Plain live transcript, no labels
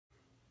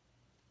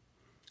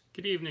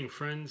Good evening,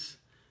 friends.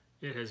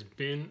 It has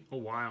been a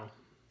while.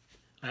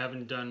 I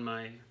haven't done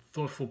my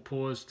thoughtful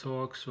pause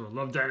talks or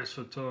love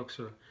dinosaur talks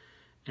or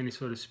any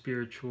sort of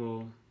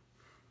spiritual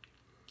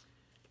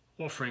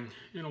offering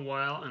in a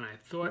while, and I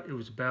thought it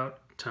was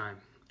about time.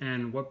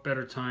 And what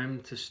better time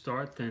to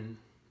start than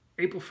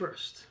April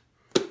 1st,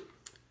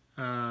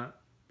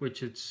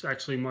 which it's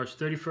actually March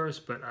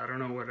 31st, but I don't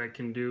know what I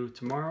can do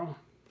tomorrow.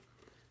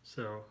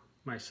 So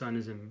my son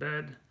is in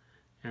bed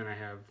and I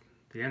have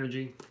the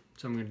energy,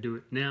 so I'm going to do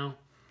it now.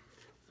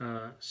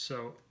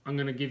 So I'm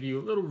going to give you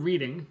a little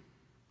reading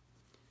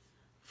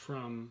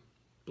from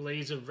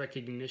Blaze of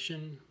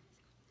Recognition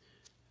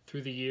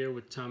through the year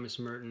with Thomas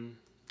Merton,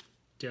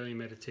 Daily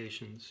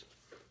Meditations.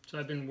 So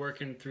I've been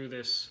working through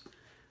this,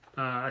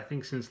 I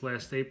think since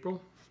last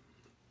April,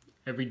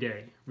 every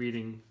day,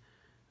 reading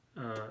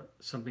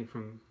something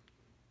from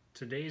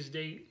today's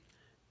date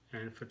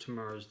and for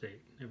tomorrow's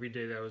date. Every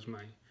day that was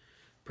my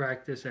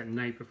practice at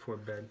night before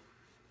bed.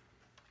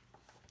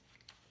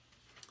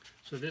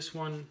 So this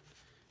one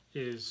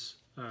is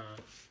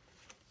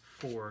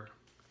for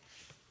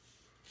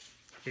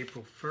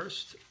April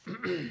 1st.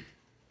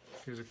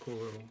 Here's a cool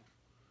little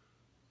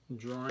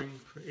drawing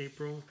for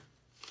April.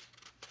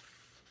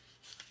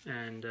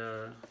 And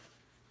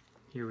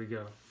here we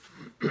go.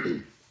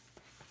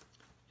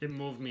 It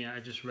moved me. I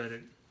just read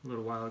it a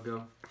little while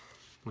ago.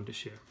 Wanted to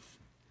share.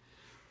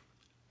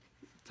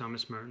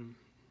 Thomas Merton,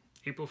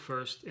 April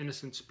 1st,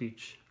 Innocent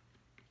Speech.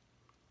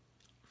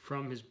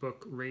 From his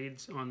book,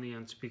 Raids on the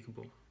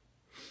Unspeakable.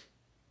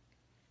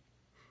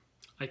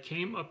 I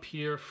came up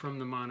here from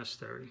the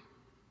monastery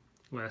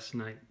last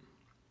night,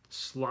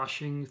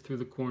 sloshing through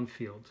the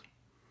cornfield,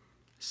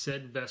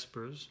 said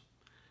vespers,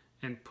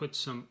 and put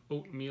some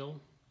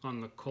oatmeal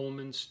on the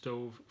Coleman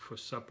stove for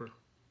supper.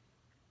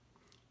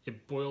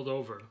 It boiled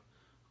over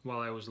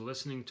while I was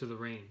listening to the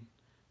rain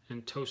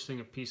and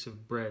toasting a piece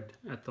of bread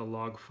at the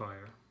log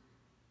fire.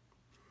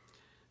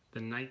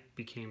 The night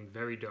became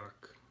very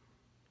dark.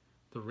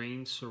 The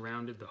rain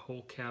surrounded the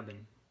whole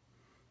cabin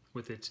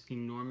with its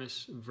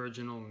enormous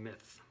virginal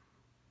myth.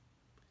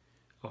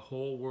 A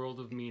whole world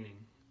of meaning,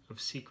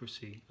 of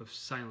secrecy, of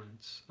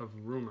silence, of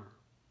rumor.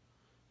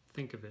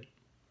 Think of it.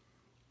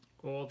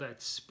 All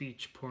that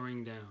speech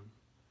pouring down,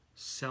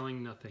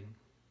 selling nothing,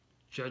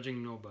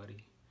 judging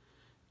nobody,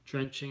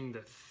 drenching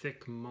the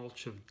thick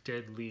mulch of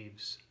dead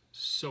leaves,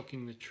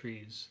 soaking the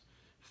trees,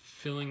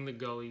 filling the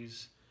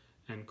gullies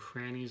and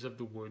crannies of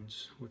the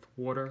woods with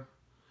water,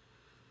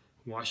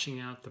 washing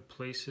out the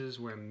places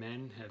where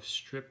men have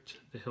stripped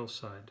the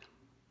hillside.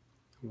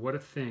 What a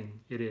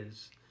thing it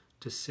is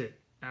to sit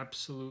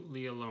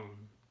absolutely alone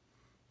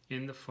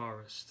in the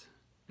forest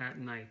at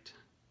night,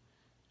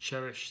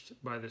 cherished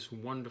by this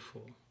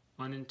wonderful,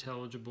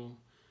 unintelligible,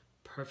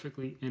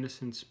 perfectly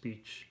innocent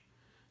speech,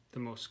 the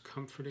most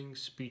comforting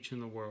speech in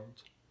the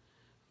world,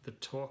 the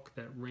talk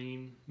that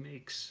rain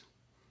makes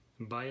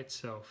by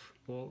itself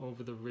all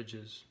over the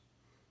ridges,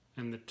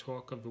 and the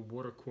talk of the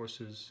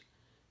watercourses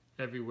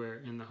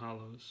everywhere in the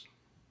hollows.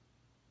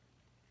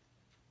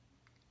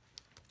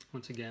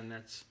 Once again,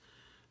 that's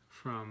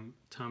from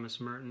Thomas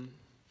Merton,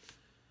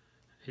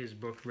 his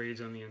book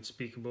Raids on the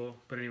Unspeakable.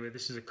 But anyway,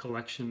 this is a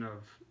collection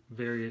of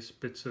various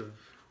bits of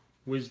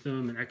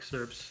wisdom and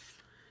excerpts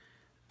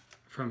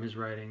from his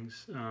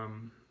writings,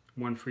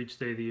 one for each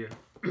day of the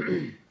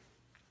year.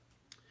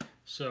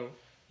 So,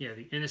 yeah,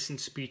 the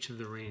innocent speech of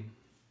the rain.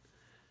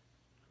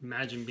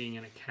 Imagine being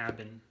in a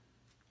cabin,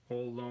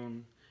 all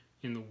alone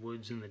in the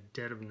woods in the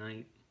dead of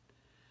night,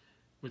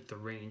 with the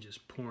rain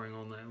just pouring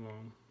all night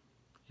long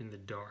in the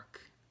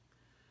dark,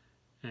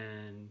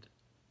 and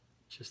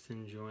just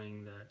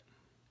enjoying that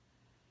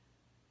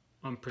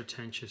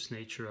unpretentious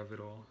nature of it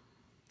all,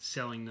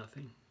 selling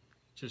nothing,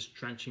 just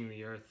drenching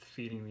the earth,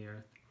 feeding the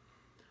earth,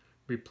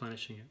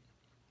 replenishing it.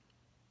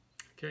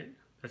 Okay,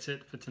 that's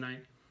it for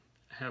tonight.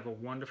 Have a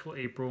wonderful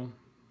April,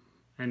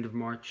 end of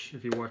March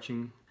if you're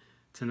watching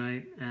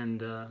tonight,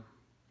 and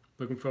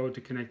looking forward to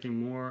connecting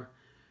more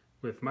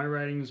with my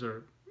writings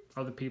or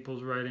other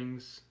people's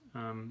writings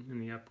in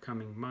the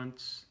upcoming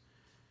months.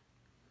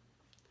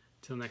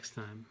 Till next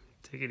time,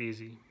 take it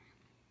easy.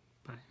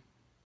 Bye.